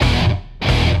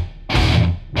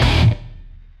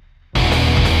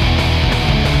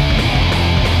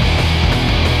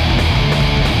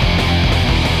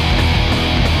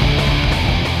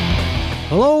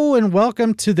and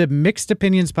welcome to the Mixed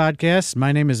Opinions Podcast.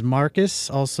 My name is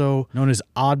Marcus, also known as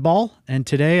Oddball, and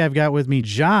today I've got with me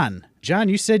John. John,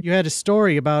 you said you had a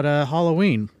story about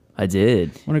Halloween. I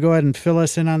did. Want to go ahead and fill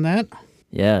us in on that?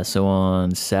 Yeah, so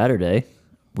on Saturday,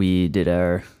 we did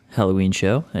our Halloween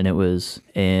show, and it was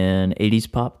an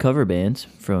 80s pop cover band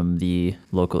from the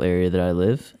local area that I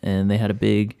live, and they had a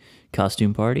big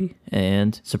costume party,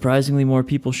 and surprisingly more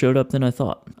people showed up than I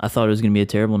thought. I thought it was going to be a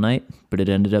terrible night, but it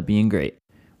ended up being great.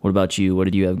 What about you? What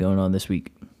did you have going on this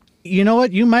week? You know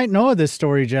what? You might know of this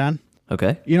story, John.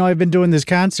 Okay. You know, I've been doing this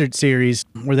concert series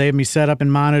where they have me set up in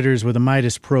monitors with a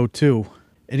Midas Pro-2.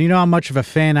 And you know how much of a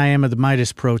fan I am of the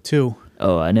Midas Pro-2.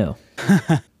 Oh, I know.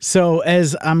 So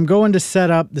as I'm going to set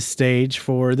up the stage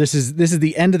for, this is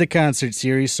the end of the concert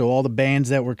series, so all the bands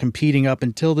that were competing up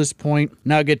until this point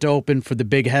now get to open for the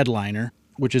big headliner,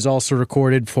 which is also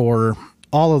recorded for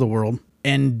all of the world.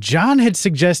 And John had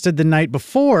suggested the night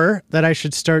before that I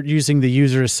should start using the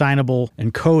user-assignable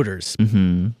encoders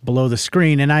below the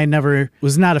screen, and I never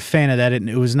was not a fan of that.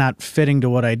 It was not fitting to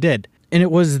what I did. And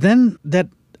it was then that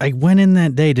I went in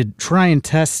that day to try and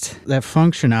test that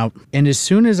function out, and as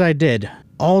soon as I did,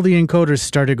 all the encoders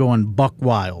started going buck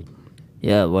wild.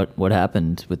 Yeah, what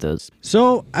happened with those?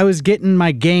 So I was getting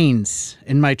my gains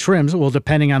and my trims, well,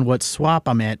 depending on what swap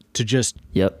I'm at, to just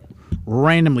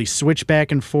randomly switch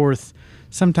back and forth,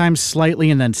 sometimes slightly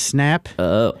and then snap.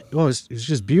 Oh. Oh, it's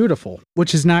just beautiful,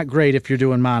 which is not great if you're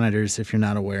doing monitors, if you're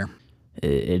not aware.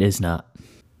 It is not.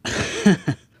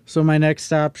 So my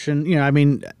next option,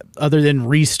 other than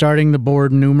restarting the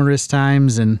board numerous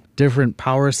times and different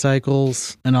power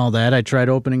cycles and all that, I tried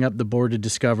opening up the board to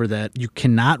discover that you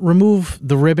cannot remove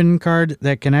the ribbon card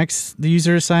that connects the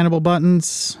user-assignable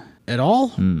buttons at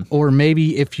all. Or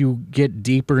maybe if you get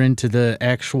deeper into the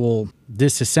actual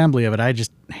disassembly of it, I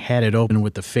just had it open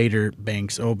with the fader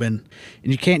banks open.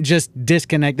 And you can't just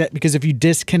disconnect that, because if you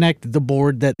disconnect the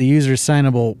board that the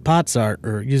user-assignable pots are,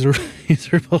 or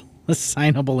user-assignable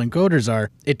encoders are,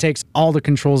 it takes all the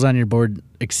controls on your board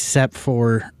except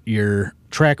for your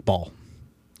trackball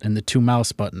and the 2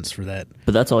 mouse buttons for that.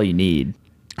 But that's all you need.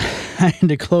 I had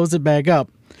to close it back up.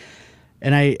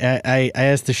 And I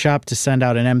asked the shop to send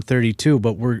out an M32,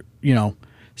 but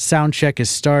sound check has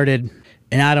started,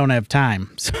 and I don't have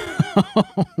time.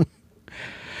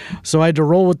 So I had to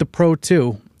roll with the Pro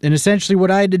 2. And essentially what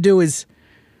I had to do is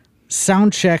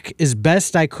sound check as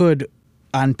best I could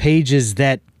on pages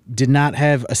that did not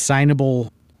have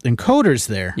assignable encoders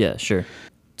there. Yeah, sure.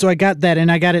 So I got that,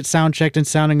 and I got it sound checked and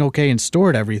sounding okay and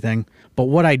stored everything. But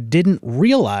what I didn't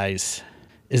realize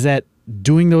is that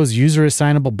doing those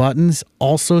user-assignable buttons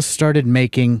also started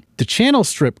making the channel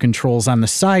strip controls on the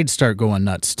side start going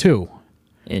nuts too.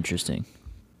 Interesting.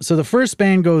 So the first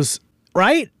band goes,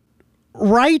 right,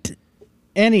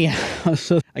 anyhow.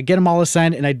 So I get them all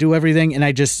assigned, and I do everything, and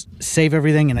I just save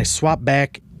everything, and I swap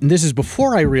back. And this is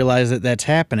before I realize that that's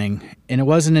happening. And it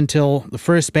wasn't until the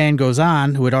first band goes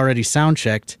on, who had already sound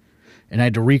checked, and I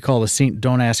had to recall the scene.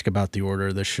 Don't ask about the order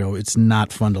of the show. It's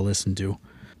not fun to listen to.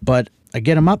 But I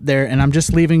get them up there, and I'm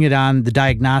just leaving it on the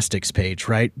diagnostics page,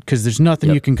 right? Because there's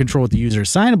nothing you can control with the user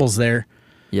assignables there.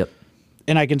 Yep.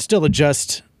 And I can still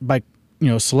adjust by,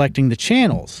 selecting the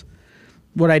channels.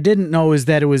 What I didn't know is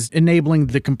that it was enabling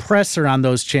the compressor on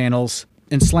those channels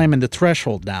and slamming the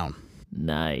threshold down.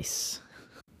 Nice.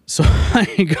 So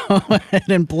I go ahead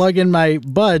and plug in my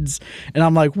buds, and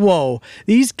I'm like, whoa,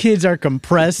 these kids are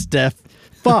compressed deaf.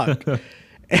 Fuck.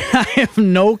 I have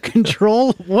no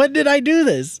control. When did I do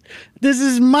this? This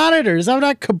is monitors. I'm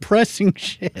not compressing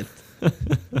shit.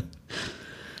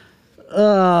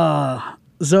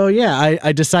 So yeah,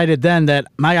 I decided then that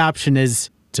my option is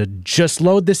to just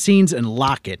load the scenes and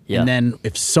lock it. Yeah. And then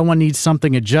if someone needs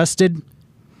something adjusted,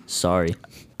 sorry.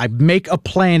 I make a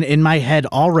plan in my head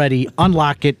already,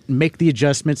 unlock it, make the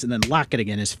adjustments, and then lock it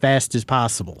again as fast as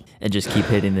possible. And just keep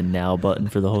hitting the now button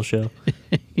for the whole show.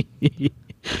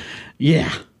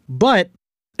 Yeah, but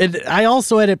I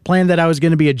also had it planned that I was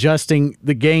going to be adjusting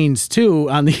the gains too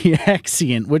on the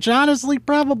Axient, which honestly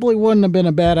probably wouldn't have been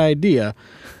a bad idea.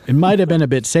 It might have been a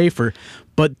bit safer,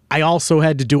 but I also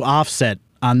had to do offset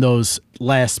on those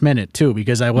last minute too,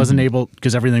 because I wasn't able,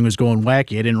 because everything was going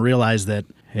wacky. I didn't realize that.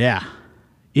 Yeah,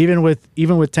 even with 10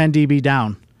 dB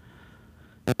down,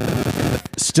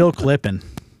 still clipping.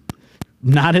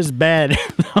 Not as bad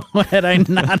had I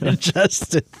not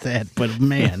adjusted that, but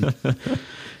man,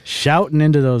 shouting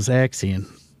into those Axient.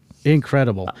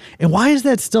 Incredible. And why is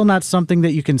that still not something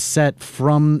that you can set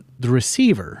from the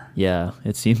receiver? Yeah,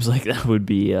 it seems like that would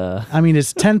be... I mean,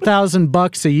 it's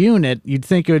 $10,000 a unit. You'd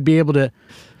think it would be able to...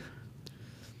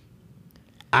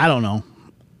 I don't know.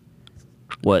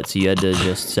 What? So you had to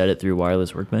just set it through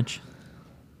wireless workbench?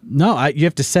 No, you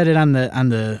have to set it on the on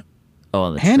the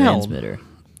handheld transmitter.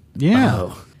 Yeah.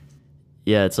 Oh.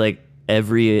 Yeah, it's like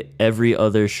every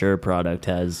other Shure product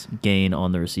has gain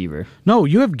on the receiver. No,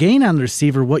 you have gain on the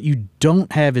receiver. What you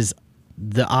don't have is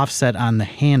the offset on the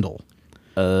handle.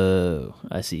 Oh,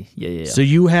 I see. Yeah. So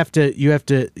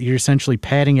you're essentially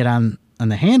padding it on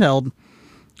the handheld,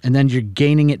 and then you're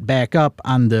gaining it back up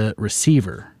on the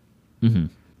receiver. Mm-hmm.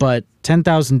 But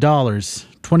 $10,000,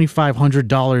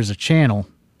 $2,500 a channel.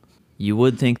 You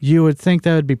would think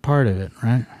that would be part of it,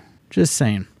 right? Just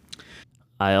saying.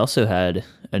 I also had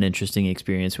an interesting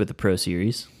experience with the Pro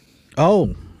Series.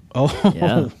 Oh,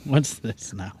 yeah. What's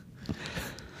this now?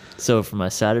 So for my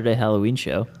Saturday Halloween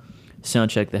show,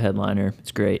 sound check the headliner.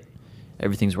 It's great.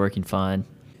 Everything's working fine.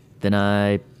 Then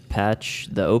I patch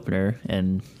the opener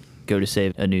and go to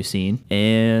save a new scene.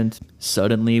 And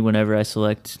suddenly, whenever I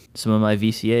select some of my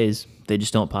VCAs, they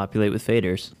just don't populate with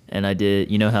faders. And I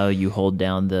did, you know how you hold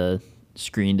down the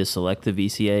screen to select the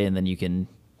VCA and then you can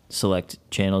select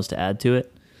channels to add to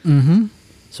it? Mm-hmm.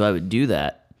 So I would do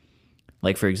that.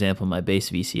 Like, for example, my bass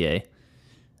VCA.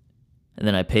 And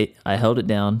then I held it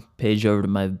down, paged over to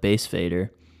my bass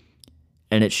fader,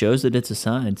 and it shows that it's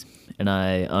assigned. And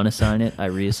I unassign it, I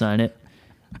reassign it,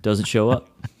 doesn't show up.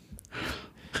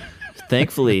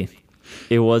 Thankfully,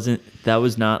 that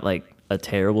was not like a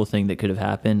terrible thing that could have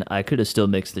happened. I could have still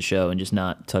mixed the show and just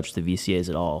not touched the VCAs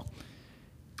at all.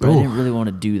 But I didn't really want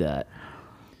to do that.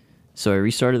 So I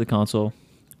restarted the console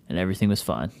and everything was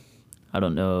fine. I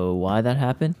don't know why that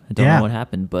happened. I don't know what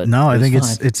happened, but no, I think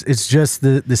fine. it's just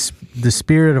the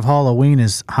spirit of Halloween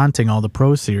is haunting all the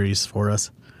Pro Series for us.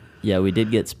 Yeah, we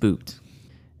did get spooked.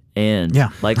 And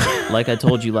like I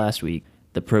told you last week,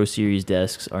 the Pro Series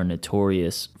desks are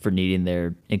notorious for needing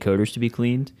their encoders to be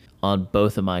cleaned. On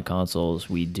both of my consoles,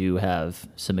 we do have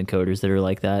some encoders that are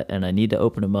like that, and I need to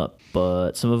open them up.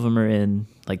 But some of them are in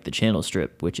like the channel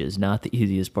strip, which is not the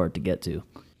easiest part to get to.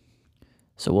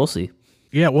 So we'll see.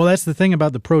 Yeah, well, that's the thing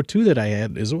about the Pro-2 that I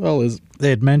had as well, is they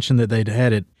had mentioned that they'd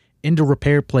had it into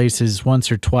repair places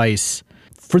once or twice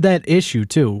for that issue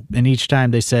too, and each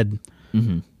time they said,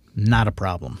 not a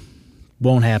problem.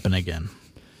 Won't happen again.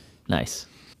 Nice.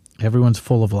 Everyone's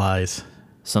full of lies.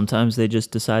 Sometimes they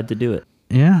just decide to do it.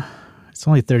 Yeah. It's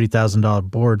only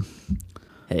 $30,000 board.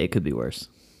 Hey, it could be worse.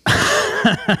 My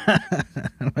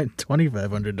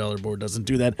 $2,500 board doesn't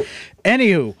do that.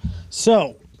 Anywho,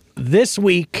 so this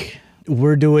week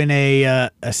we're doing a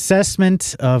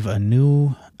assessment of a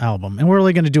new album, and we're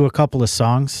only going to do a couple of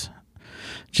songs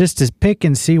just to pick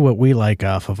and see what we like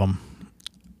off of them.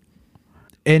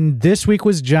 And this week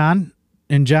was John.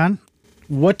 And John,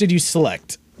 what did you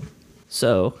select?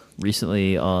 So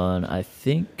recently on, I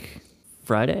think,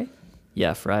 Friday?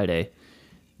 Yeah, Friday.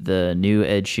 The new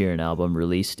Ed Sheeran album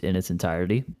released in its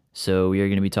entirety. So we are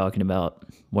going to be talking about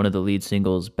one of the lead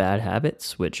singles, Bad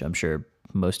Habits, which I'm sure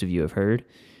most of you have heard,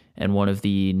 and one of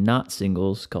the not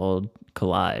singles called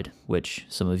Collide, which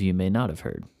some of you may not have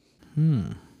heard.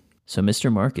 So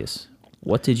Mr. Marcus,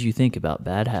 what did you think about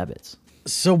Bad Habits?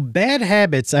 So Bad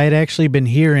Habits, I had actually been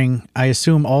hearing, I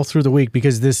assume, all through the week,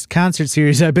 because this concert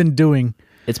series I've been doing...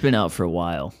 It's been out for a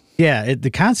while. Yeah, the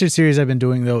concert series I've been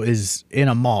doing, though, is in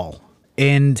a mall.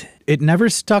 And it never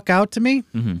stuck out to me.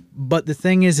 But the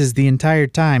thing is the entire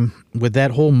time with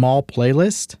that whole mall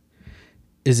playlist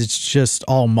is it's just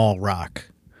all mall rock.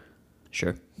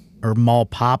 Sure. Or mall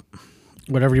pop,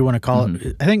 whatever you want to call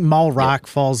it. I think mall rock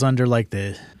falls under like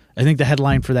I think the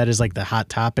headline for that is like the Hot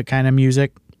Topic kind of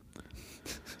music.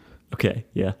 Okay,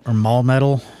 yeah. Or mall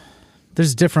metal.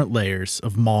 There's different layers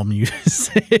of mall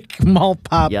music. Mall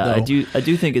pop, yeah, though. I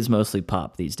do think it's mostly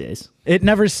pop these days. It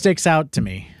never sticks out to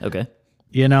me. Okay.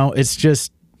 You know, it's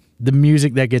just the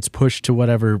music that gets pushed to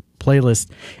whatever playlist,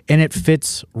 and it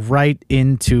fits right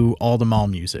into all the mall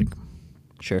music.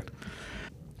 Sure.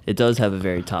 It does have a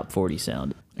very top 40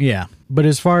 sound. Yeah, but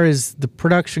as far as the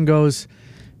production goes,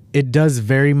 it does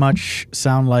very much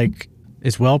sound like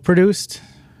it's well produced.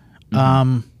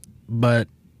 But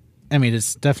I mean,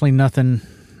 it's definitely nothing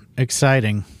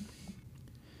exciting.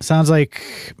 Sounds like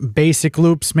basic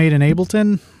loops made in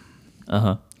Ableton.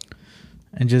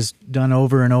 And just done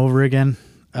over and over again.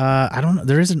 I don't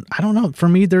know. I don't know. For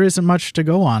me, there isn't much to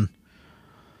go on.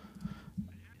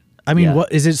 I mean,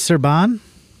 what is it? Serban?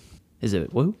 Is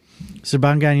it who?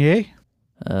 Serban Gagne?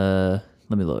 Let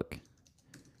me look.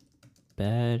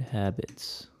 Bad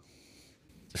Habits.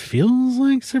 Feels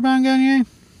like Serban Gagne.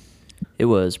 It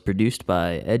was produced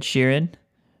by Ed Sheeran,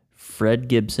 Fred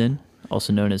Gibson,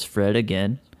 also known as Fred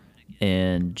again,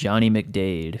 and Johnny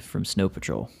McDade from Snow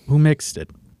Patrol. Who mixed it?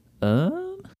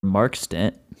 Mark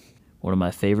Stent, one of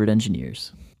my favorite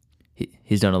engineers.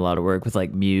 He's done a lot of work with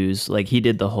like Muse. Like he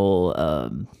did the whole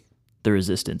the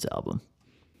Resistance album.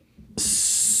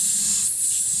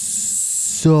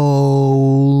 So,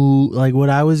 like, what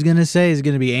I was gonna say is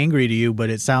gonna be angry to you,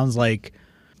 but it sounds like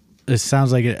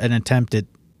an attempt at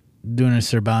doing a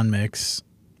Serban mix,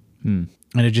 and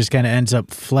it just kind of ends up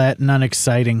flat and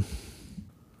unexciting.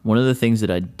 One of the things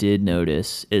that I did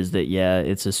notice is that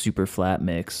it's a super flat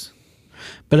mix.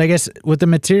 But I guess with the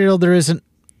material, there isn't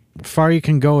far you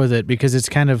can go with it because it's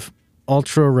kind of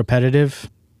ultra repetitive.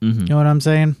 You know what I'm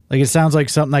saying? Like, it sounds like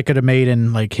something I could have made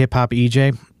in like hip hop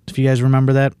EJ, if you guys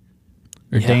remember that,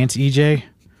 or dance EJ.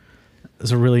 It's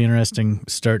a really interesting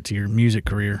start to your music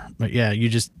career. But yeah, you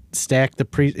just stack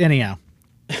the anyhow.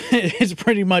 It's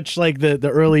pretty much like the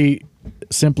early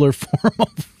simpler form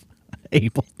of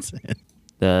Ableton.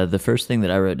 The first thing that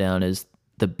I wrote down is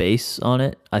the bass on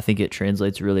it. I think it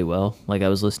translates really well. Like I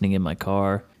was listening in my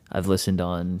car. I've listened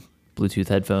on Bluetooth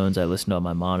headphones. I listened on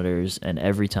my monitors. And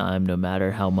every time, no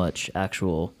matter how much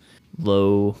actual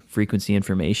low frequency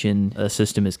information a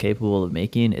system is capable of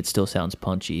making, it still sounds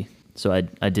punchy. So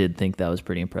I did think that was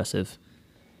pretty impressive.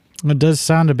 It does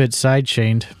sound a bit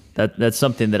sidechained. That's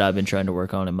something that I've been trying to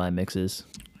work on in my mixes.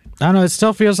 I don't know. It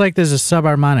still feels like there's a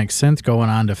subharmonic synth going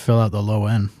on to fill out the low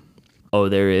end. Oh,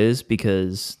 there is,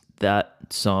 because that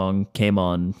song came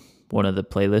on one of the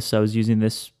playlists I was using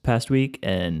this past week,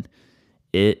 and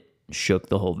it shook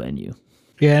the whole venue.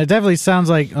 Yeah, it definitely sounds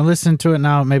like, I listen to it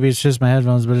now, maybe it's just my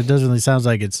headphones, but it definitely sounds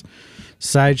like it's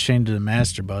sidechained to the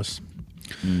master bus,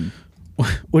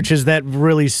 which is that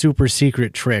really super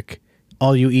secret trick.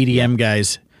 All you EDM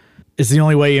guys, it's the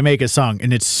only way you make a song,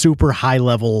 and it's super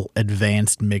high-level,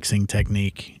 advanced mixing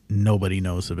technique. Nobody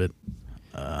knows of it.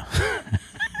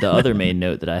 The other main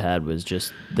note that I had was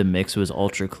just the mix was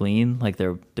ultra clean. Like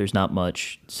there's not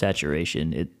much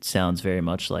saturation. It sounds very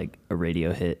much like a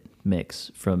radio hit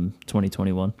mix from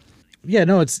 2021. Yeah,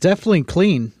 no, it's definitely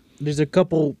clean. There's a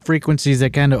couple frequencies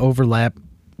that kind of overlap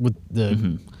with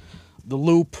the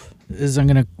loop, as I'm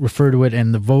going to refer to it,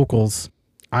 and the vocals.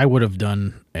 I would have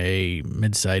done a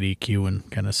mid-side EQ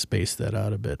and kind of spaced that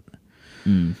out a bit.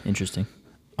 Interesting.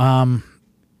 But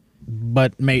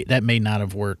that may not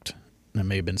have worked. That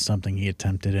may have been something he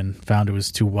attempted and found it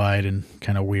was too wide and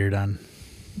kind of weird on,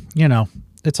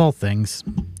 it's all things.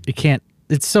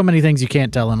 It's so many things you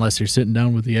can't tell unless you're sitting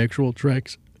down with the actual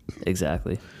tracks.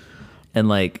 Exactly. And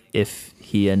like, if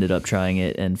he ended up trying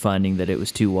it and finding that it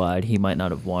was too wide, he might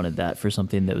not have wanted that for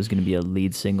something that was going to be a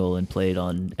lead single and played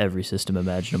on every system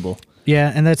imaginable.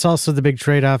 Yeah, and that's also the big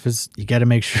trade-off is you got to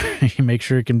make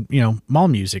sure it can, mall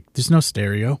music. There's no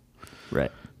stereo.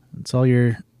 Right. It's all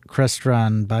your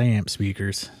Crestron biamp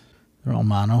speakers. They're all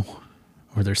mono,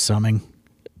 or they're summing.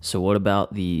 So what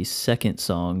about the second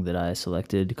song that I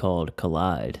selected called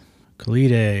Collide?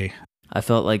 Collide. I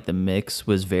felt like the mix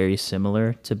was very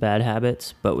similar to Bad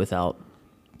Habits, but without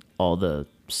all the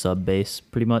sub bass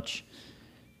pretty much.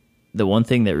 The one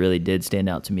thing that really did stand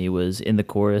out to me was in the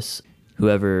chorus,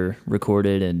 whoever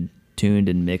recorded and tuned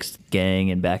and mixed gang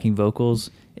and backing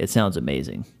vocals, it sounds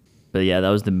amazing. But yeah, that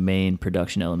was the main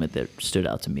production element that stood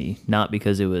out to me. Not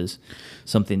because it was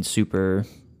something super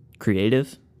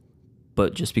creative,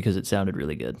 but just because it sounded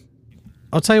really good.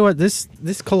 I'll tell you what, this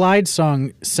Collide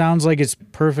song sounds like it's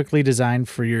perfectly designed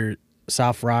for your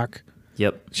soft rock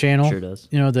channel. Sure does.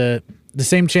 The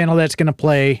same channel that's going to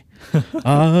play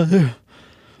I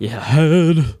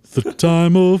had the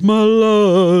time of my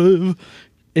life.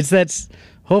 That's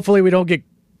hopefully we don't get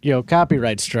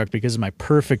copyright struck because of my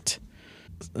perfect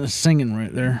singing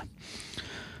right there.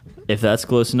 If that's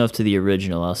close enough to the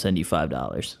original, I'll send you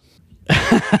 $5.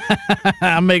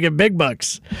 I'm making big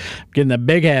bucks. I'm getting the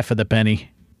big half of the penny.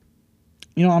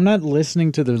 I'm not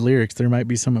listening to the lyrics. There might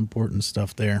be some important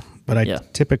stuff there, but I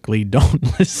typically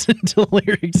don't listen to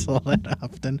lyrics all that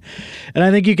often. And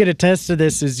I think you could attest to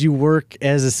this as you work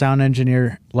as a sound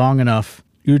engineer long enough.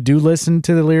 You do listen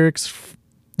to the lyrics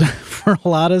for a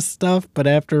lot of stuff, but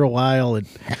after a while,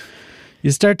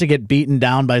 you start to get beaten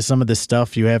down by some of the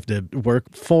stuff you have to work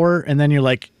for, and then you're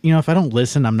like, if I don't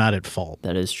listen, I'm not at fault.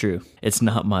 That is true. It's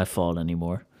not my fault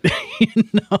anymore.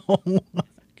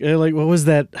 Like, what was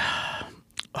that?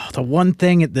 Oh, the one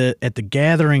thing at the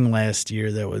gathering last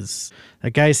year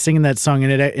that guy singing that song,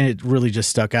 and it really just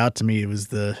stuck out to me. It was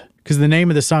because the name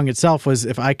of the song itself was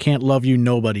 "If I Can't Love You,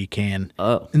 Nobody Can."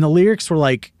 Oh, and the lyrics were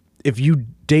like, "If you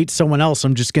date someone else,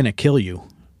 I'm just gonna kill you."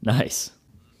 Nice.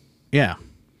 Yeah.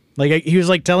 Like he was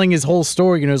like telling his whole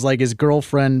story, it was like his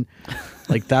girlfriend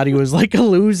like thought he was like a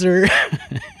loser.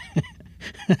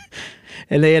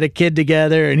 And they had a kid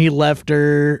together and he left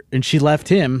her and she left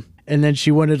him, and then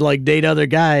she wanted to like date other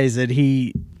guys and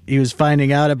he he was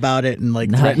finding out about it and like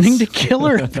Nice. threatening to kill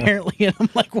her apparently. And I'm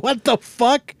like, what the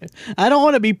fuck? I don't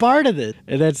want to be part of this.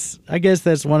 And I guess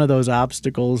that's one of those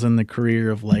obstacles in the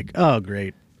career of like, oh,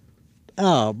 great.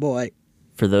 Oh, boy.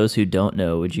 For those who don't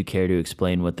know, would you care to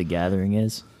explain what The Gathering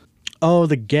is? Oh,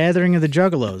 the Gathering of the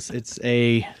Juggalos.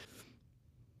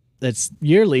 That's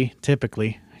yearly,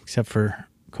 typically, except for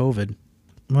COVID.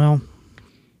 Well,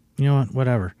 you know what?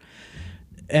 Whatever.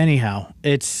 Anyhow,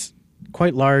 it's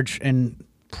quite large and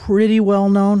pretty well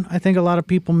known. I think a lot of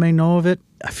people may know of it.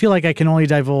 I feel like I can only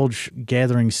divulge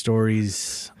gathering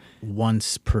stories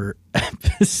once per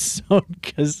episode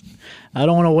because I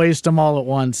don't want to waste them all at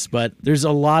once, but there's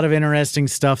a lot of interesting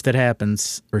stuff that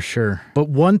happens for sure. But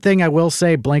one thing I will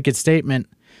say, blanket statement,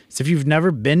 is if you've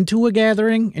never been to a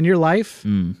gathering in your life,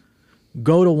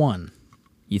 go to one.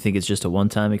 You think it's just a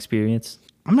one-time experience?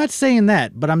 I'm not saying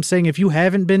that, but I'm saying if you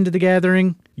haven't been to the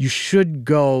gathering, you should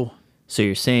go. So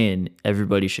you're saying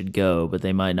everybody should go, but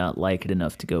they might not like it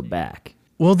enough to go back.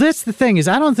 Well, that's the thing is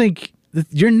I don't think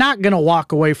you're not going to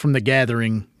walk away from the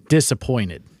gathering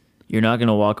disappointed. You're not going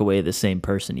to walk away the same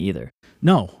person either.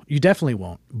 No, you definitely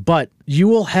won't. But you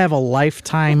will have a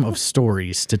lifetime of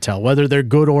stories to tell, whether they're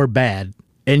good or bad.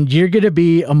 And you're going to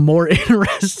be a more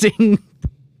interesting...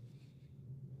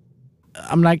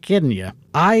 I'm not kidding you.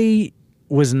 I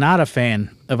was not a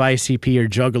fan of ICP or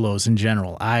Juggalos in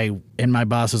general. And my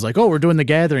boss was like, oh, we're doing the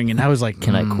gathering. And I was like,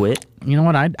 Can I quit? You know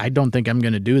what? I don't think I'm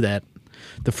going to do that.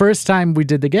 The first time we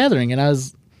did the gathering, and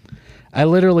I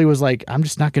literally was like, I'm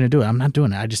just not going to do it. I'm not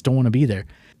doing it. I just don't want to be there.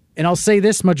 And I'll say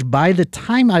this much. By the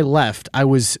time I left, I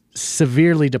was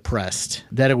severely depressed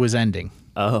that it was ending.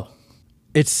 Oh.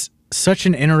 It's such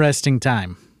an interesting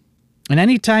time. And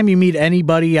anytime you meet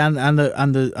anybody on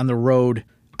the road,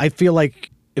 I feel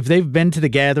like if they've been to the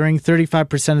gathering,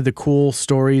 35% of the cool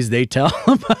stories they tell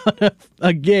about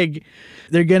a gig,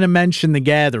 they're going to mention the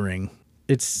gathering.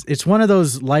 It's one of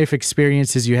those life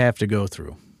experiences you have to go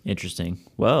through. Interesting.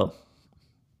 Well,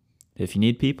 if you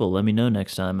need people, let me know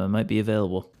next time. I might be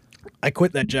available. I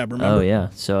quit that job, remember? Oh, yeah.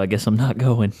 So I guess I'm not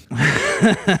going.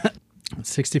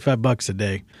 $65 a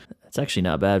day. That's actually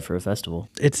not bad for a festival.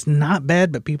 It's not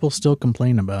bad, but people still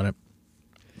complain about it.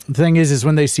 The thing is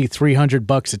when they see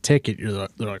 $300 a ticket, they're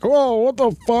like, whoa, what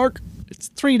the fuck? It's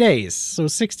 3 days, so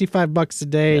 $65 a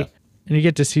day, and you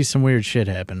get to see some weird shit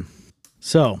happen.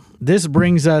 So this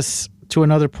brings us to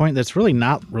another point that's really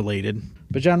not related.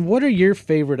 But John, what are your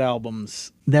favorite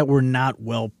albums that were not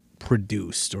well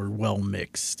produced or well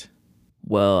mixed?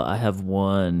 Well, I have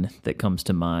one that comes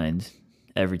to mind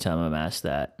every time I'm asked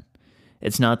that.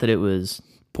 It's not that it was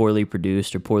poorly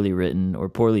produced or poorly written or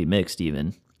poorly mixed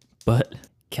even, but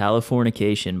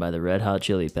Californication by the Red Hot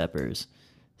Chili Peppers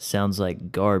sounds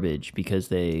like garbage because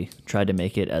they tried to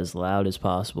make it as loud as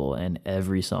possible and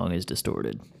every song is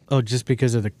distorted. Oh, just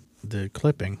because of the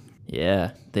clipping.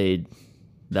 Yeah, that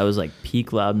was like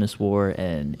peak loudness war,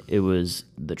 and it was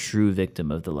the true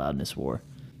victim of the loudness war.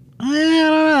 I don't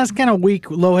know, that's kind of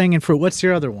weak, low-hanging fruit. What's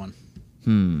your other one?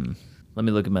 Let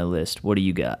me look at my list. What do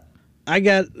you got? I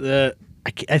got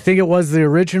I think it was the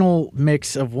original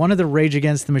mix of one of the Rage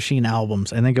Against the Machine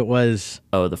albums. I think it was...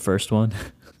 Oh, the first one?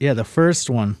 Yeah, the first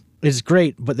one. It's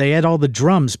great, but they had all the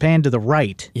drums panned to the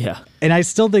right. Yeah. And I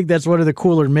still think that's one of the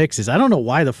cooler mixes. I don't know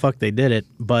why the fuck they did it,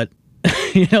 but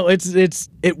you know,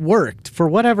 it worked for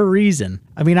whatever reason.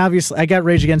 I mean, obviously I got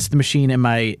Rage Against the Machine in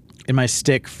my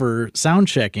stick for sound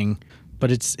checking,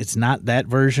 but it's not that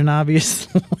version,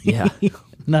 obviously. Yeah.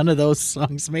 None of those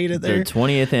songs made it there. The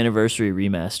 20th anniversary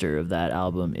remaster of that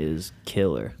album is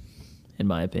killer, in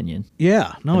my opinion.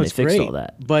 Yeah, no, and it's they fixed great. all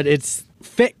that. But it's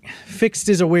fixed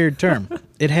is a weird term.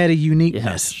 It had a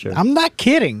uniqueness. Yeah, sure. I'm not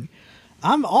kidding.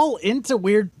 I'm all into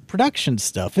weird production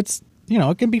stuff. It's, you know,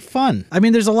 it can be fun. I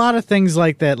mean, there's a lot of things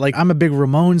like that. Like, I'm a big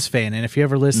Ramones fan, and if you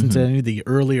ever listen to any of the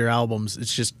earlier albums,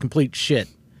 it's just complete shit.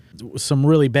 Some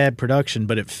really bad production,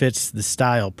 but it fits the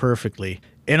style perfectly.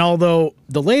 And although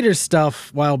the later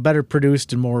stuff, while better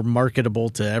produced and more marketable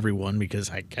to everyone, because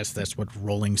I guess that's what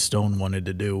Rolling Stone wanted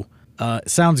to do,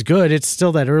 sounds good, it's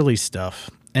still that early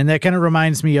stuff. And that kind of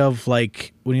reminds me of,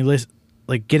 like, when you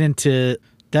get into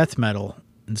death metal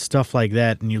and stuff like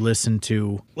that, and you listen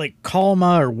to, like,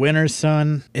 Kalma or Winter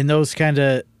Sun and those kind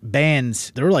of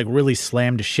bands, they're, like, really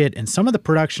slammed to shit. And some of the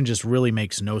production just really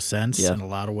makes no sense in a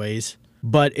lot of ways.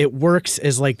 But it works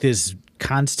as, like, this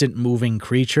constant moving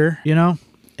creature, you know?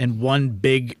 And one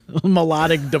big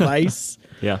melodic device.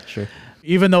 Yeah, sure.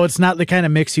 Even though it's not the kind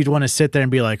of mix you'd want to sit there and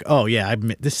be like, oh, yeah,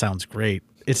 this sounds great.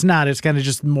 It's not. It's kind of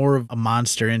just more of a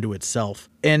monster into itself.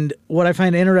 And what I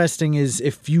find interesting is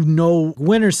if you know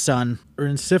Winter Sun or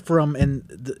Ensiferum,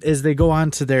 and as they go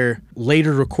on to their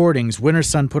later recordings, Winter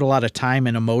Sun put a lot of time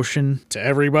and emotion to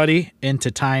everybody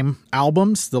into Time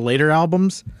albums, the later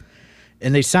albums,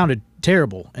 and they sounded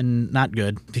terrible and not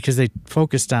good because they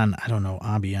focused on, I don't know,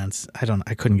 ambience.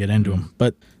 I couldn't get into them.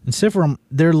 But Ensiferum,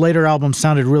 their later albums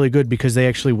sounded really good because they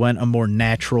actually went a more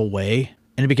natural way.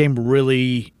 And it became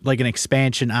really like an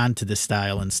expansion onto the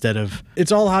style instead of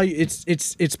it's all how you, it's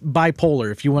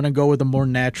bipolar. If you want to go with a more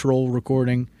natural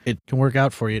recording, it can work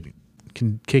out for you. It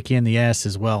can kick you in the ass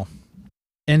as well.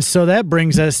 And so that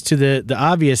brings us to the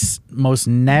obvious, most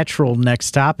natural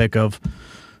next topic of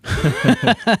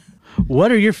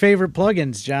what are your favorite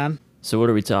plugins, John? So what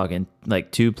are we talking?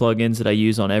 Like 2 plugins that I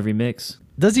use on every mix?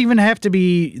 Doesn't even have to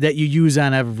be that you use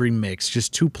on every mix.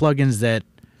 Just 2 plugins that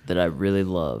I really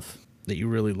love. That you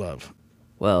really love.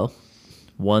 Well,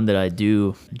 one that I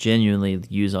do genuinely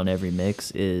use on every mix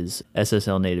is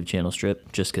SSL Native Channel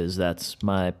Strip, just because that's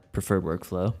my preferred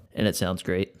workflow, and it sounds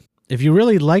great. If you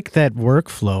really like that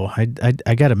workflow,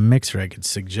 I got a mixer I could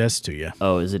suggest to you.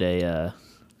 Oh, is it an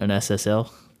SSL?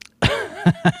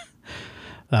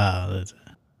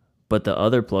 But the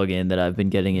other plugin that I've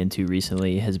been getting into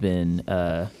recently has been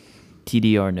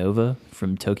TDR Nova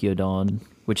from Tokyo Dawn,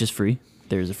 which is free.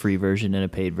 There's a free version and a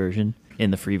paid version.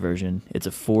 In the free version, it's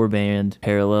a 4-band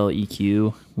parallel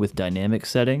EQ with dynamic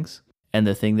settings. And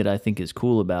the thing that I think is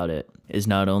cool about it is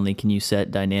not only can you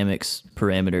set dynamics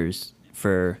parameters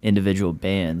for individual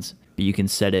bands, but you can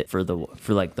set it for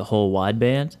like the whole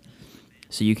wideband.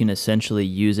 So you can essentially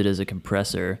use it as a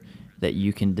compressor that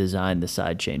you can design the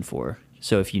sidechain for.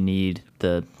 So if you need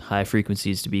the high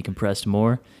frequencies to be compressed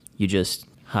more, you just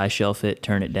high shelf it,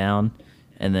 turn it down,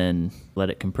 and then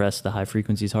let it compress the high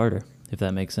frequencies harder, if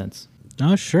that makes sense.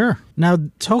 Oh, sure. Now,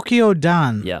 Tokyo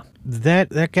Dawn. Yeah.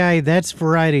 That guy, that's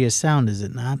Variety of Sound, is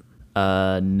it not?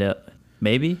 No.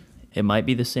 Maybe. It might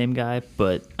be the same guy,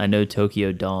 but I know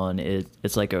Tokyo Dawn,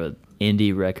 it's like a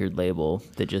indie record label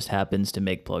that just happens to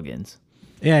make plugins.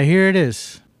 Yeah, here it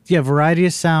is. Yeah, Variety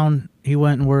of Sound, he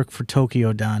went and worked for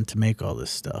Tokyo Dawn to make all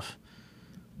this stuff.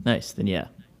 Nice, then yeah.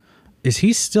 Is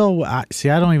he still... See,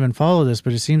 I don't even follow this,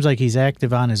 but it seems like he's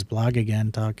active on his blog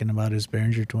again, talking about his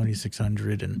Behringer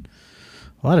 2600 and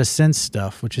a lot of synth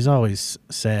stuff, which is always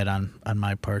sad on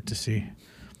my part to see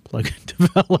plugin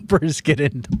developers get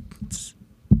into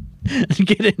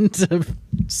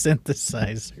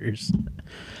synthesizers.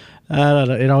 I don't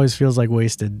know. It always feels like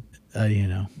wasted,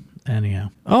 Anyhow.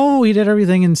 Oh, he did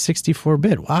everything in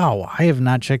 64-bit. Wow, I have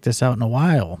not checked this out in a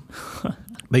while.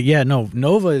 But yeah, no,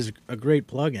 Nova is a great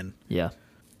plugin. Yeah.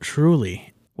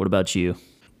 Truly. What about you?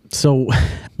 So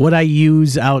what I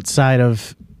use outside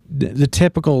of the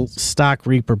typical stock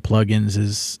Reaper plugins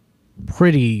is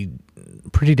pretty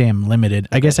damn limited.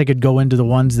 I guess I could go into the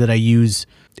ones that I use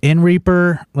in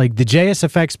Reaper, like the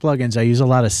JSFX plugins. I use a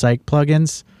lot of psych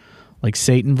plugins, like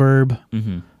Satan Verb.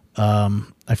 Mm-hmm.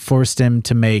 I forced him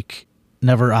to make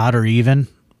Never Odd or Even,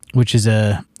 which is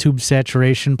a tube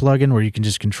saturation plugin where you can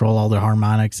just control all the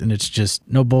harmonics, and it's just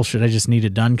no bullshit. I just need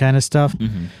it done kind of stuff.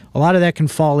 Mm-hmm. A lot of that can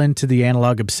fall into the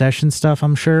analog obsession stuff,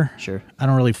 I'm sure. Sure. I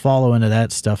don't really follow into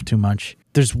that stuff too much.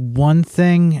 There's one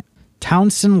thing,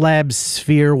 Townsend Labs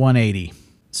Sphere 180.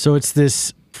 So it's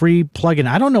this free plugin.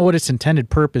 I don't know what its intended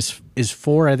purpose is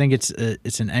for. I think it's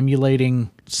an emulating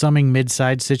summing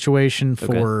mid-side situation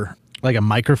for like a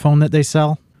microphone that they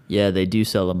sell. Yeah, they do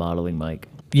sell a modeling mic.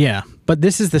 Yeah, but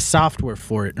this is the software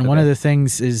for it. And one of the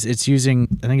things is it's using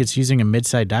a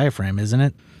mid-side diaphragm, isn't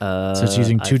it? So it's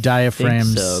using 2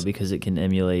 diaphragms. I think so, because it can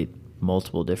emulate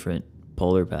multiple different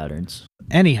polar patterns.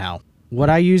 Anyhow, what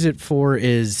I use it for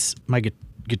is my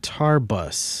guitar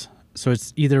bus. So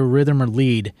it's either rhythm or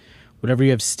lead, whatever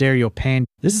you have stereo pan.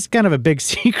 This is kind of a big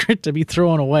secret to be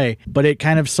thrown away, but it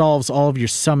kind of solves all of your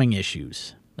summing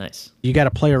issues. Nice. You got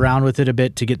to play around with it a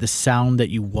bit to get the sound that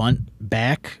you want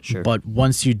back. Sure. But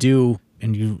once you do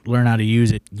and you learn how to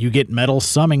use it, you get metal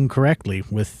summing correctly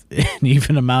with an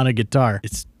even amount of guitar.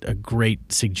 It's a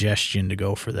great suggestion to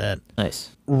go for that.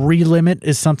 Nice. Relimit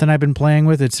is something I've been playing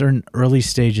with. It's in early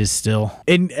stages still.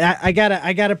 And I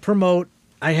gotta promote,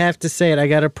 I have to say it, I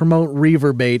gotta promote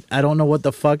Reverbate. I don't know what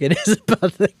the fuck it is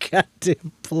about the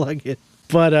goddamn plugin.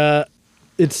 But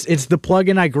it's the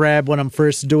plugin I grab when I'm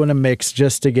first doing a mix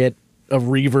just to get a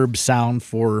reverb sound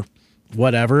for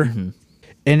whatever. Mm-hmm.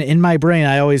 And in my brain,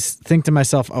 I always think to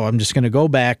myself, oh, I'm just going to go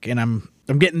back and I'm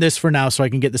getting this for now so I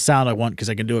can get the sound I want because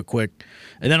I can do it quick.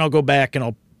 And then I'll go back and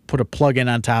I'll put a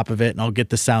plugin on top of it and I'll get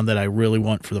the sound that I really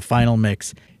want for the final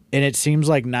mix. And it seems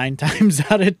like 9 times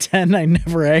out of 10, I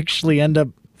never actually end up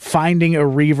finding a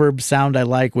reverb sound I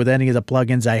like with any of the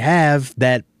plugins I have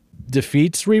that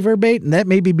defeats Reverb8, and that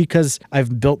may be because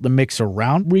I've built the mix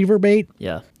around Reverb8.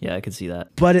 Yeah, I can see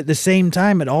that. But at the same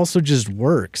time, it also just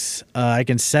works. I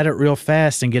can set it real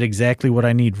fast and get exactly what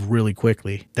I need really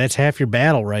quickly. That's half your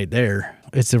battle right there.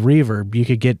 It's a reverb. You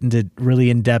could get into really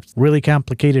in-depth, really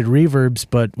complicated reverbs,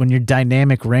 but when your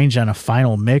dynamic range on a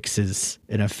final mix is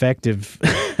an effective,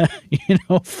 4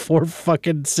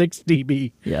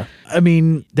 dB. Yeah. I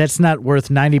mean, that's not worth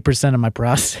 90% of my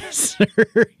processor,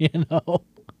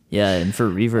 Yeah, and for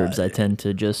reverbs, I tend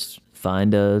to just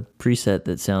find a preset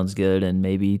that sounds good and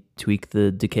maybe tweak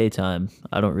the decay time.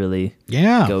 I don't really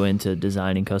go into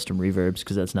designing custom reverbs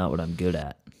because that's not what I'm good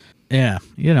at. Yeah,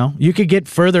 you could get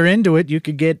further into it. You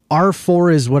could get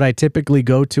R4 is what I typically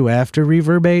go to after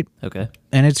Reverb8. Okay.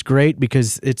 And it's great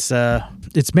because it's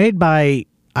made by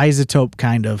Isotope,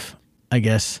 kind of, I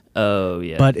guess. Oh,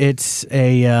 yeah. But it's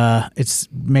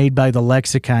made by the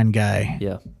Lexicon guy.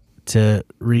 Yeah. To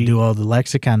redo all the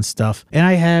Lexicon stuff. And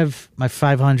I have my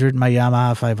 500, my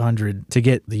Yamaha 500 to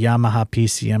get the Yamaha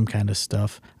PCM kind of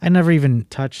stuff. I never even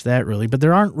touched that really, but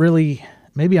there aren't really,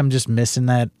 maybe I'm just missing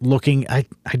that looking. I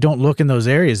don't look in those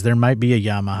areas. There might be a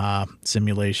Yamaha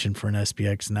simulation for an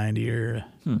SPX 90 or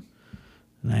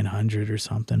 900 or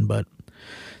something, but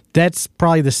that's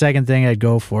probably the second thing I'd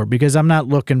go for because I'm not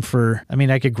looking for,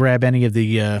 I could grab any of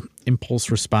the impulse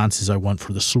responses I want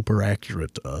for the super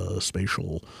accurate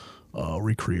spatial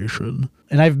recreation.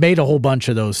 And I've made a whole bunch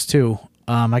of those too.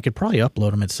 I could probably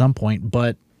upload them at some point,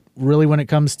 but really when it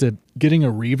comes to getting a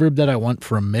reverb that I want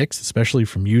for a mix, especially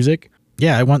for music,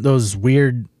 I want those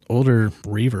weird older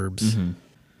reverbs. Mm-hmm.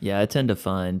 Yeah, I tend to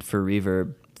find for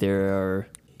reverb, there are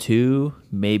 2,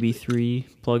 maybe 3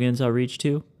 plugins I'll reach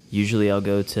to. Usually I'll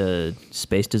go to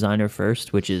Space Designer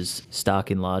first, which is stock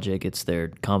in Logic. It's their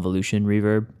convolution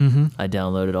reverb. Mm-hmm. I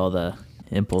downloaded all the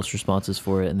impulse responses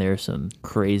for it, and there are some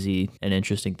crazy and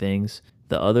interesting things.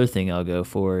 The other thing I'll go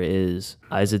for is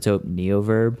Isotope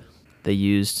Neoverb. They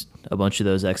used a bunch of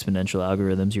those exponential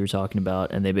algorithms you were talking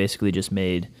about, and they basically just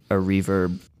made a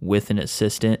reverb with an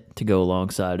assistant to go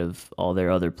alongside of all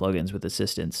their other plugins with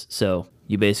assistants. So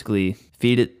you basically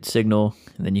feed it signal,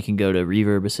 and then you can go to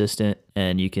Reverb Assistant,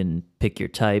 and you can pick your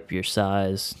type, your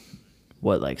size,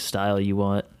 what like style you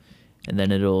want, and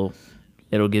then it'll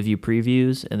give you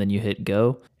previews, and then you hit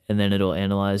go, and then it'll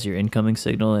analyze your incoming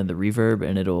signal and the reverb,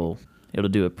 and it'll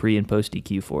do a pre and post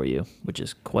EQ for you, which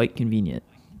is quite convenient,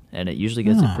 and it usually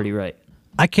gets it pretty right.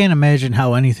 I can't imagine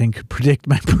how anything could predict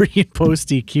my pre and post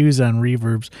EQs on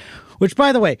reverbs. Which,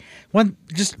 by the way, one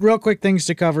just real quick things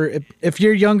to cover. If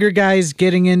you're younger guys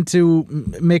getting into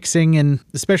mixing, and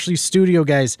especially studio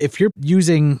guys, if you're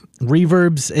using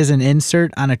reverbs as an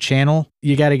insert on a channel,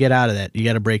 you got to get out of that. You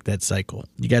got to break that cycle.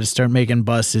 You got to start making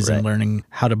buses and learning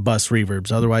how to bus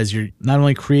reverbs. Otherwise, you're not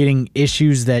only creating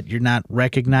issues that you're not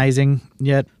recognizing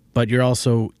yet, but you're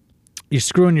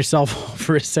screwing yourself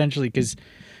over essentially because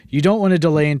you don't want to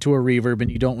delay into a reverb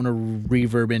and you don't want to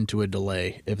reverb into a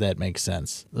delay, if that makes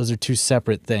sense. Those are two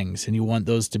separate things, and you want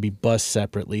those to be bussed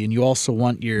separately. And you also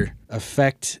want your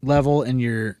effect level and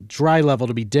your dry level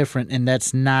to be different, and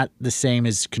that's not the same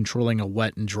as controlling a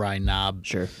wet and dry knob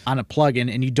on a plugin,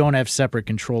 and you don't have separate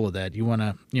control of that. You want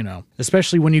to,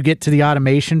 especially when you get to the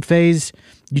automation phase,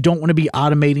 you don't want to be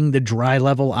automating the dry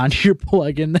level onto your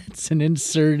plugin that's an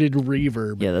inserted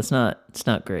reverb. Yeah, it's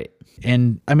not great.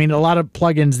 And a lot of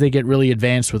plugins, they get really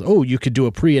advanced with, you could do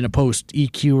a pre and a post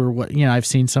EQ or what, I've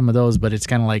seen some of those, but it's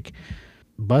kind of like,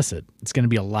 bus it. It's going to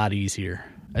be a lot easier,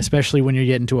 especially when you're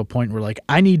getting to a point where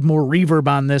I need more reverb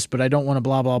on this, but I don't want to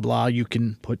blah, blah, blah. You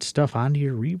can put stuff onto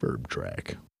your reverb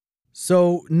track.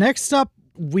 So next up,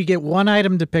 we get one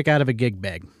item to pick out of a gig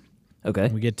bag. Okay.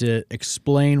 We get to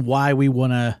explain why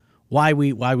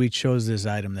we chose this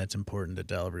item that's important to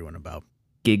tell everyone about.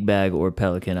 Gig bag or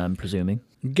Pelican, I'm presuming.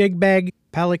 Gig bag,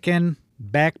 Pelican,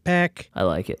 backpack. I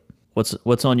like it.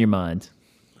 What's on your mind?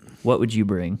 What would you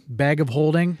bring? Bag of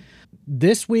holding.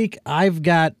 This week, I've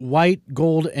got white,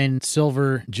 gold, and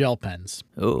silver gel pens.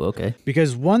 Oh, okay.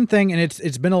 Because one thing, and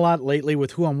it's been a lot lately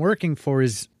with who I'm working for,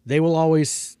 is they will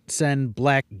always send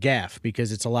black gaff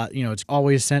because it's a lot, it's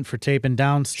always sent for taping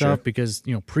down stuff because,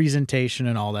 presentation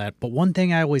and all that. But one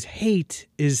thing I always hate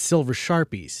is silver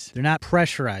Sharpies. They're not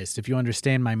pressurized, if you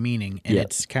understand my meaning. And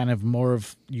it's kind of more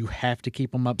of, you have to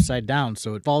keep them upside down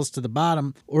so it falls to the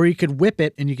bottom. Or you could whip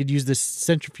it and you could use this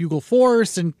centrifugal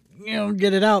force and,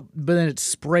 get it out, but then it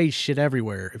sprays shit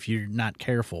everywhere if you're not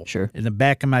careful. Sure. And the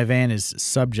back of my van is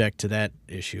subject to that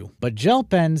issue. But gel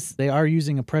pens, they are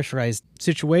using a pressurized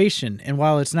situation, and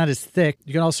while it's not as thick,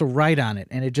 you can also write on it,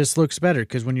 and it just looks better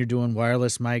because when you're doing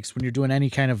wireless mics, when you're doing any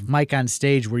kind of mic on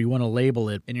stage where you want to label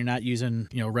it and you're not using,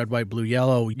 red, white, blue,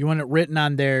 yellow, you want it written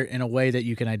on there in a way that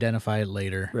you can identify it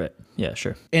later. Right. Yeah,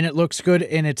 sure. And it looks good,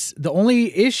 and it's the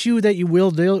only issue that you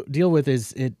will deal with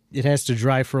is it has to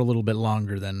dry for a little bit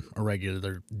longer than a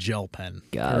regular gel pen.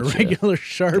 Gotcha. Or a regular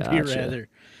Sharpie, Gotcha. rather.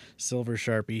 Silver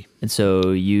Sharpie. And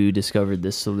so you discovered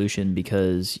this solution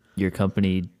because your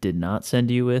company did not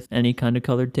send you with any kind of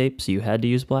colored tape, so you had to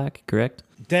use black, correct?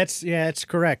 That's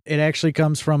correct. It actually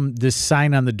comes from this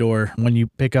sign on the door when you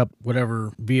pick up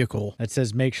whatever vehicle that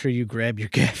says, make sure you grab your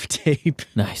gaff tape.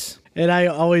 Nice. And I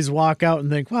always walk out and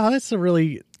think, wow, that's a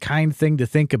really kind thing to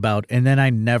think about. And then I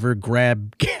never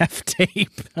grab gaff tape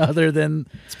other than...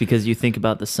 It's because you think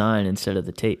about the sign instead of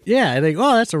the tape. Yeah, I think,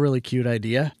 oh, that's a really cute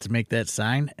idea to make that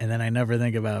sign. And then I never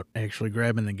think about actually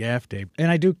grabbing the gaff tape. And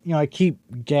I do, I keep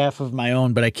gaff of my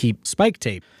own, but I keep spike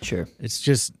tape. Sure. It's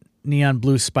just neon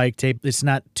blue spike tape. It's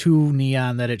not too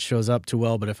neon that it shows up too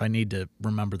well, but if I need to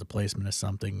remember the placement of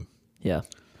something, yeah,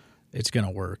 it's going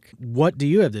to work. What do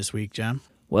you have this week, John?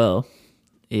 Well,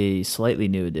 a slightly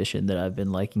new addition that I've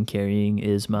been liking carrying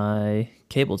is my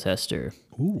cable tester.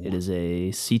 Ooh. It is a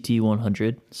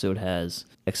CT100, so it has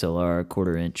XLR,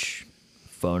 quarter-inch,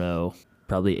 phono,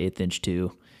 probably eighth-inch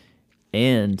too.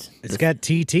 And it's got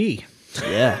TT.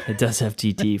 Yeah, it does have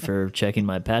TT for checking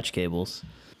my patch cables.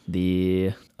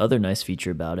 The other nice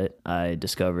feature about it I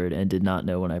discovered and did not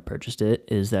know when I purchased it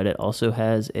is that it also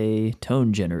has a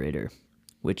tone generator,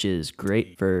 which is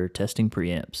great for testing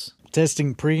preamps.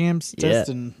 Testing preamps, Yeah,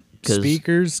 testing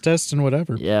speakers, testing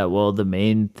whatever. Yeah, well, the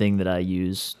main thing that I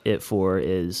use it for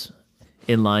is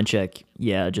in line check,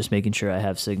 just making sure I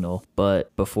have signal.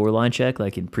 But before line check,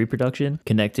 like in pre-production,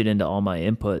 connect it into all my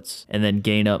inputs and then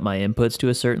gain up my inputs to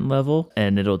a certain level,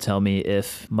 and it'll tell me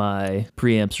if my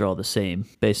preamps are all the same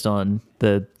based on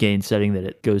the gain setting that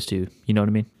it goes to. You know what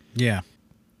I mean? Yeah.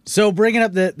 So bringing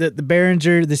up the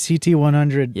Behringer, the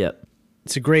CT100. Yep.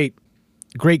 It's a great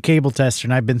cable tester,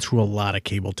 and I've been through a lot of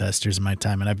cable testers in my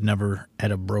time, and I've never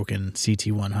had a broken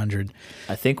CT100.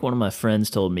 I think one of my friends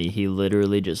told me he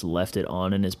literally just left it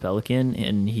on in his Pelican,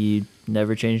 and he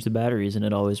never changed the batteries, and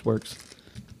it always works.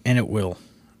 And it will.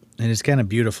 And it's kind of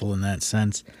beautiful in that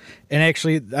sense. And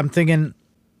actually, I'm thinking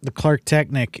the Clark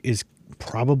Technic is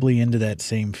probably into that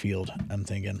same field, I'm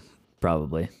thinking.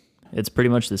 Probably. It's pretty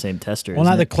much the same tester. Well,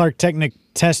 not the Clark Technic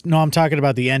test. No, I'm talking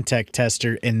about the NTech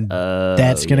tester, and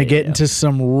that's going to get into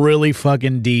some really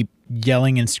fucking deep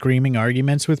yelling and screaming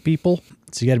arguments with people.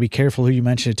 So you got to be careful who you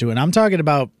mention it to. And I'm talking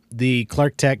about the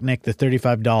Clark Technic, the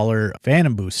 $35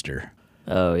 Phantom Booster.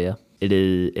 Oh, yeah.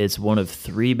 It's one of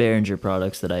 3 Behringer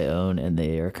products that I own, and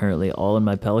they are currently all in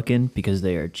my Pelican because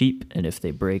they are cheap, and if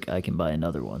they break, I can buy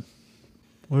another one.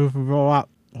 Hold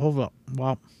up.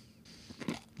 Wow.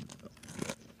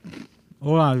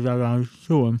 Hold on, I'm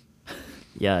chewing.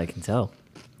 Yeah, I can tell.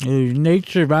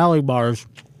 Nature Valley bars.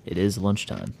 It is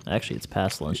lunchtime. Actually, it's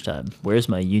past lunchtime. Where's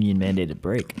my union mandated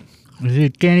break? You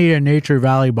can't eat a Nature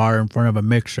Valley bar in front of a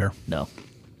mixer. No.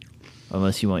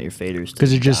 Unless you want your faders to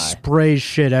because it just die. sprays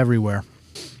shit everywhere.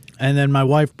 And then my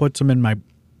wife puts them in my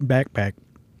backpack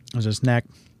as a snack.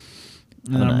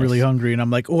 And I'm nice. really hungry, and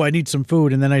I'm like, oh, I need some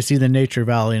food. And then I see the Nature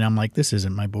Valley, and I'm like, this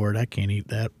isn't my board. I can't eat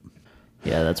that.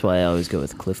 Yeah, that's why I always go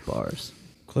with Cliff Bars.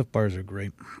 Cliff Bars are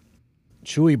great.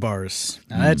 Chewy bars.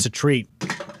 Now that's a treat.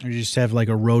 Or you just have like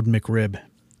a road McRib.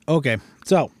 Okay,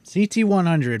 so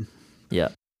CT100 Yeah.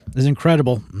 is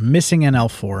incredible. Missing an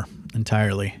L4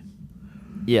 entirely.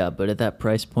 Yeah, but at that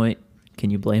price point,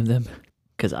 can you blame them?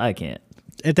 Because I can't.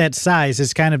 At that size,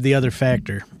 is kind of the other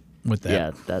factor with that.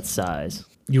 Yeah, that size.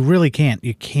 You really can't.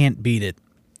 You can't beat it,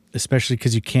 especially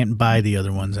because you can't buy the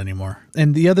other ones anymore.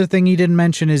 And the other thing he didn't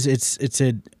mention is it's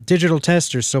a digital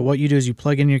tester. So what you do is you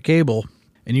plug in your cable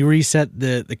and you reset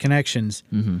the connections,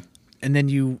 and then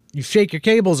you shake your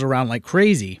cables around like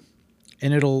crazy,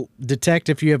 and it'll detect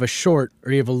if you have a short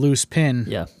or you have a loose pin.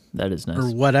 Yeah, that is nice.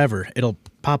 Or whatever. It'll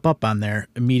pop up on there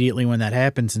immediately when that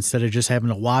happens instead of just having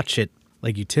to watch it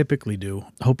like you typically do.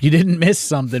 Hope you didn't miss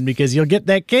something, because you'll get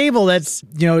that cable that's,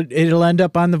 it'll end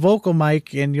up on the vocal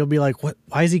mic and you'll be like, what?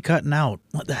 Why is he cutting out?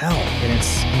 What the hell? And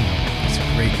it's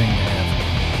a great thing to have.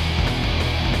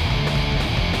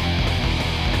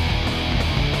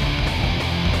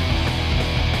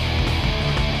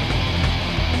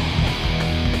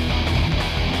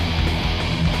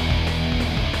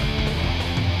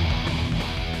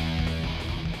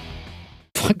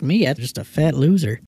 Fuck me, I'm just a fat loser.